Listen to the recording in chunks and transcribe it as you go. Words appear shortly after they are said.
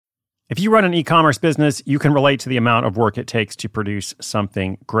If you run an e-commerce business, you can relate to the amount of work it takes to produce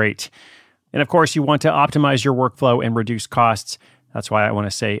something great. And of course, you want to optimize your workflow and reduce costs. That's why I want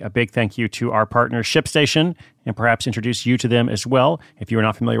to say a big thank you to our partner, ShipStation, and perhaps introduce you to them as well. If you're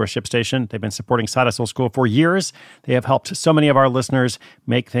not familiar with ShipStation, they've been supporting Side Hustle School for years. They have helped so many of our listeners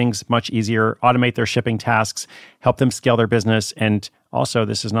make things much easier, automate their shipping tasks, help them scale their business, and also,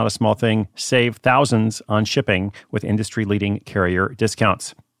 this is not a small thing, save thousands on shipping with industry-leading carrier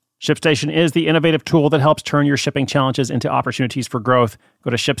discounts. ShipStation is the innovative tool that helps turn your shipping challenges into opportunities for growth. Go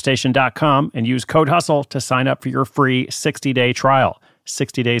to ShipStation.com and use code HUSTLE to sign up for your free 60-day trial.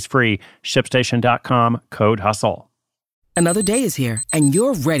 60 days free. ShipStation.com, code HUSTLE. Another day is here, and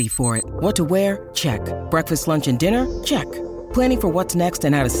you're ready for it. What to wear? Check. Breakfast, lunch, and dinner? Check. Planning for what's next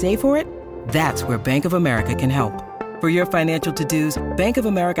and how to save for it? That's where Bank of America can help. For your financial to-dos, Bank of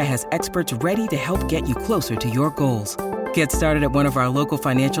America has experts ready to help get you closer to your goals. Get started at one of our local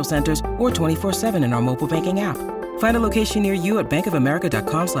financial centers or 24/7 in our mobile banking app. Find a location near you at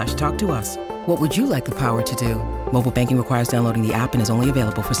bankofamerica.com/talktous. What would you like the power to do? Mobile banking requires downloading the app and is only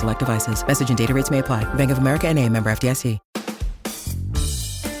available for select devices. Message and data rates may apply. Bank of America N.A., member FDIC.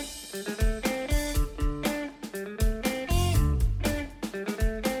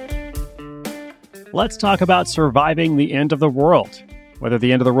 Let's talk about surviving the end of the world. Whether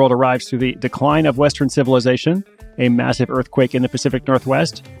the end of the world arrives through the decline of Western civilization, a massive earthquake in the Pacific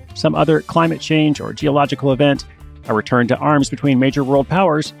Northwest, some other climate change or geological event, a return to arms between major world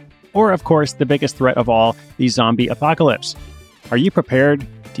powers, or, of course, the biggest threat of all, the zombie apocalypse. Are you prepared?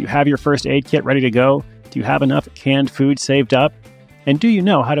 Do you have your first aid kit ready to go? Do you have enough canned food saved up? And do you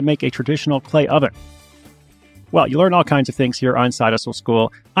know how to make a traditional clay oven? Well, you learn all kinds of things here on Side Hustle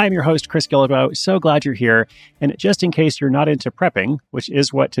School. I am your host, Chris Guillebeau. So glad you're here. And just in case you're not into prepping, which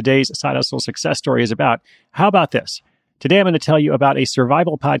is what today's Side Hustle success story is about, how about this? Today, I'm going to tell you about a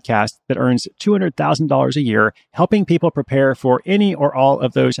survival podcast that earns $200,000 a year, helping people prepare for any or all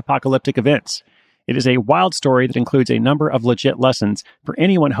of those apocalyptic events. It is a wild story that includes a number of legit lessons for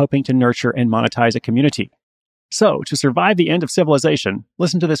anyone hoping to nurture and monetize a community. So, to survive the end of civilization,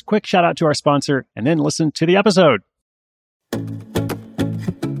 listen to this quick shout out to our sponsor, and then listen to the episode.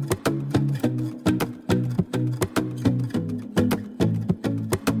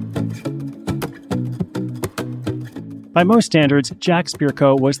 By most standards, Jack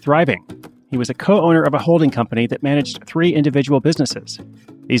Spirko was thriving. He was a co-owner of a holding company that managed 3 individual businesses.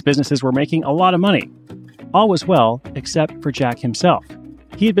 These businesses were making a lot of money. All was well, except for Jack himself.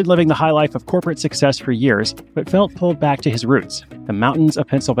 He had been living the high life of corporate success for years, but felt pulled back to his roots, the mountains of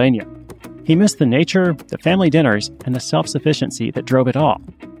Pennsylvania. He missed the nature, the family dinners, and the self-sufficiency that drove it all.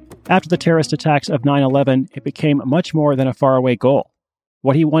 After the terrorist attacks of 9/11, it became much more than a faraway goal.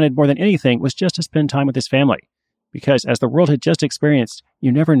 What he wanted more than anything was just to spend time with his family, because as the world had just experienced,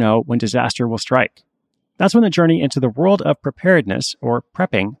 you never know when disaster will strike. That's when the journey into the world of preparedness, or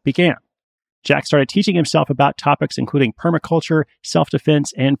prepping, began. Jack started teaching himself about topics including permaculture,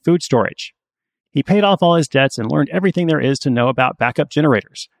 self-defense, and food storage. He paid off all his debts and learned everything there is to know about backup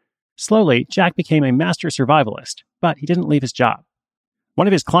generators. Slowly, Jack became a master survivalist, but he didn't leave his job. One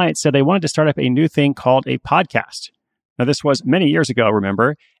of his clients said they wanted to start up a new thing called a podcast. Now, this was many years ago,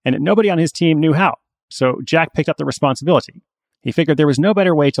 remember, and nobody on his team knew how. So Jack picked up the responsibility. He figured there was no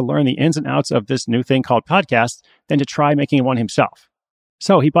better way to learn the ins and outs of this new thing called podcasts than to try making one himself.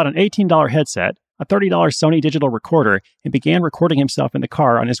 So he bought an $18 headset, a $30 Sony digital recorder, and began recording himself in the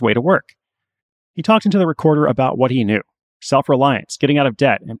car on his way to work. He talked into the recorder about what he knew: self-reliance, getting out of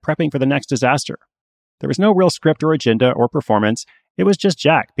debt, and prepping for the next disaster. There was no real script or agenda or performance. It was just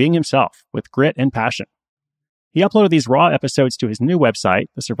Jack being himself with grit and passion. He uploaded these raw episodes to his new website,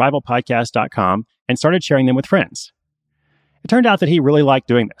 thesurvivalpodcast.com, and started sharing them with friends. It turned out that he really liked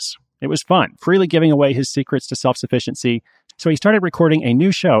doing this. It was fun, freely giving away his secrets to self-sufficiency, so he started recording a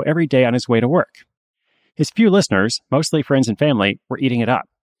new show every day on his way to work. His few listeners, mostly friends and family, were eating it up.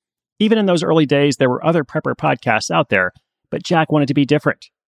 Even in those early days, there were other prepper podcasts out there, but Jack wanted to be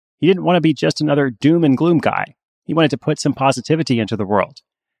different. He didn't want to be just another doom and gloom guy. He wanted to put some positivity into the world.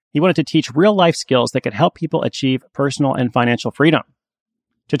 He wanted to teach real-life skills that could help people achieve personal and financial freedom.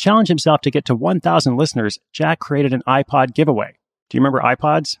 To challenge himself to get to 1,000 listeners, Jack created an iPod giveaway. Do you remember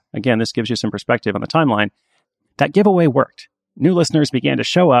iPods? Again, this gives you some perspective on the timeline. That giveaway worked. New listeners began to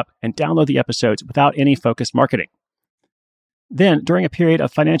show up and download the episodes without any focused marketing. Then, during a period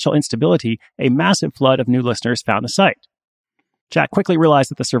of financial instability, a massive flood of new listeners found the site. Jack quickly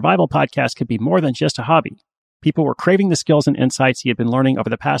realized that the survival podcast could be more than just a hobby. People were craving the skills and insights he had been learning over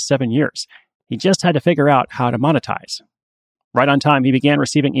the past 7 years. He just had to figure out how to monetize. Right on time, he began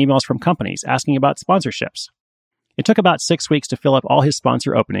receiving emails from companies asking about sponsorships. It took about 6 weeks to fill up all his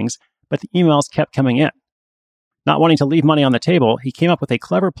sponsor openings, but the emails kept coming in. Not wanting to leave money on the table, he came up with a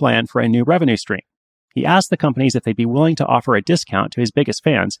clever plan for a new revenue stream. He asked the companies if they'd be willing to offer a discount to his biggest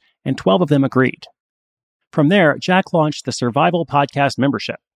fans, and 12 of them agreed. From there, Jack launched the Survival Podcast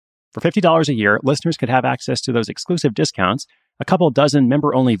membership. For $50 a year, listeners could have access to those exclusive discounts, a couple dozen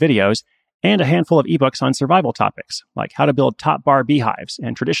member-only videos, and a handful of ebooks on survival topics, like how to build top bar beehives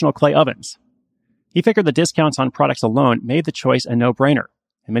and traditional clay ovens. He figured the discounts on products alone made the choice a no-brainer,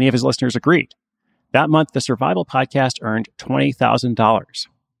 and many of his listeners agreed. That month, the Survival Podcast earned $20,000.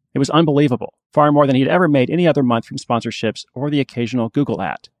 It was unbelievable, far more than he'd ever made any other month from sponsorships or the occasional Google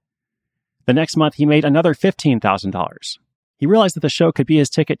ad. The next month, he made another $15,000. He realized that the show could be his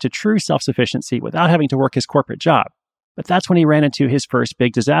ticket to true self-sufficiency without having to work his corporate job. But that's when he ran into his first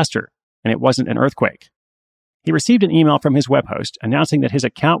big disaster, and it wasn't an earthquake. He received an email from his web host announcing that his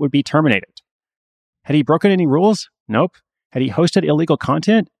account would be terminated. Had he broken any rules? Nope. Had he hosted illegal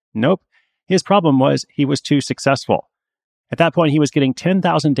content? Nope. His problem was he was too successful. At that point, he was getting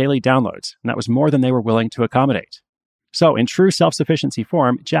 10,000 daily downloads, and that was more than they were willing to accommodate. So, in true self-sufficiency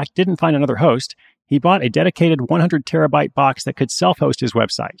form, Jack didn't find another host. He bought a dedicated 100 terabyte box that could self-host his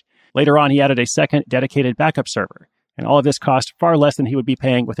website. Later on, he added a second dedicated backup server, and all of this cost far less than he would be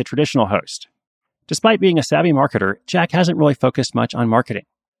paying with a traditional host. Despite being a savvy marketer, Jack hasn't really focused much on marketing.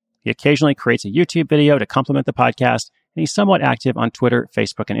 He occasionally creates a YouTube video to complement the podcast, and he's somewhat active on Twitter,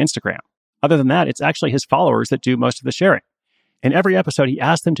 Facebook, and Instagram. Other than that, it's actually his followers that do most of the sharing. In every episode, he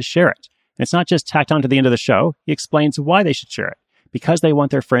asks them to share it. And it's not just tacked on to the end of the show. He explains why they should share it. Because they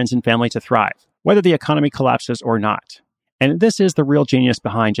want their friends and family to thrive, whether the economy collapses or not. And this is the real genius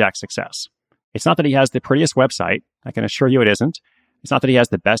behind Jack's success. It's not that he has the prettiest website. I can assure you it isn't. It's not that he has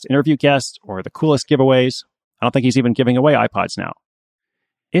the best interview guests or the coolest giveaways. I don't think he's even giving away iPods now.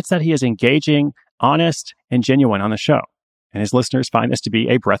 It's that he is engaging, honest, and genuine on the show. And his listeners find this to be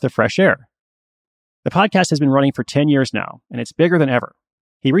a breath of fresh air. The podcast has been running for 10 years now, and it's bigger than ever.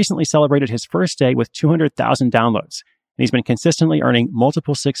 He recently celebrated his first day with 200,000 downloads, and he's been consistently earning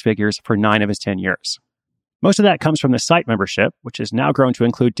multiple six figures for 9 of his 10 years. Most of that comes from the site membership, which has now grown to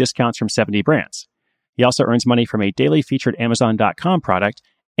include discounts from 70 brands. He also earns money from a daily featured Amazon.com product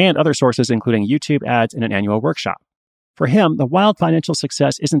and other sources, including YouTube ads and an annual workshop. For him, the wild financial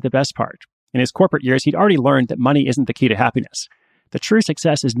success isn't the best part. In his corporate years, he'd already learned that money isn't the key to happiness. The true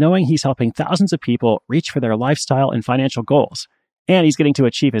success is knowing he's helping thousands of people reach for their lifestyle and financial goals, and he's getting to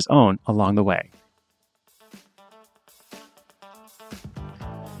achieve his own along the way.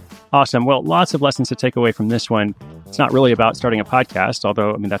 Awesome. Well, lots of lessons to take away from this one. It's not really about starting a podcast,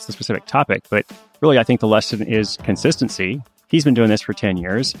 although, that's the specific topic, but really, I think the lesson is consistency. He's been doing this for 10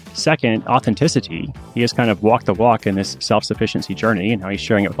 years. Second, authenticity. He has kind of walked the walk in this self-sufficiency journey, and now he's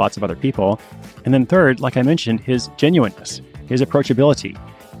sharing it with lots of other people. And then third, like I mentioned, his genuineness, his approachability,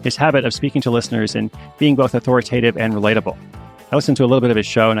 his habit of speaking to listeners and being both authoritative and relatable. I listened to a little bit of his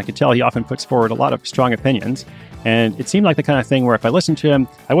show, and I could tell he often puts forward a lot of strong opinions. And it seemed like the kind of thing where if I listened to him,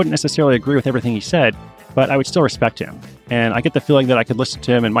 I wouldn't necessarily agree with everything he said, but I would still respect him. And I get the feeling that I could listen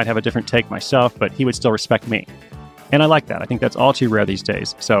to him and might have a different take myself, but he would still respect me. And I like that. I think that's all too rare these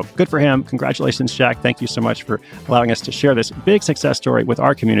days. So good for him. Congratulations, Jack. Thank you so much for allowing us to share this big success story with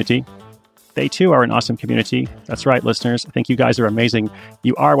our community. They too are an awesome community. That's right, listeners. I think you guys are amazing.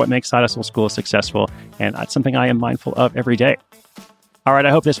 You are what makes Side Hustle School successful, and that's something I am mindful of every day. All right,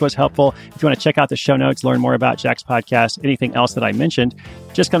 I hope this was helpful. If you want to check out the show notes, learn more about Jack's podcast, anything else that I mentioned,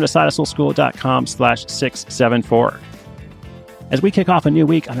 just come to sidehustleschool.com/674. As we kick off a new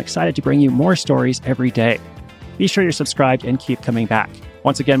week, I'm excited to bring you more stories every day. Be sure you're subscribed and keep coming back.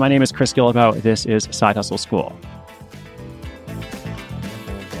 Once again, my name is Chris Guillebeau. This is Side Hustle School.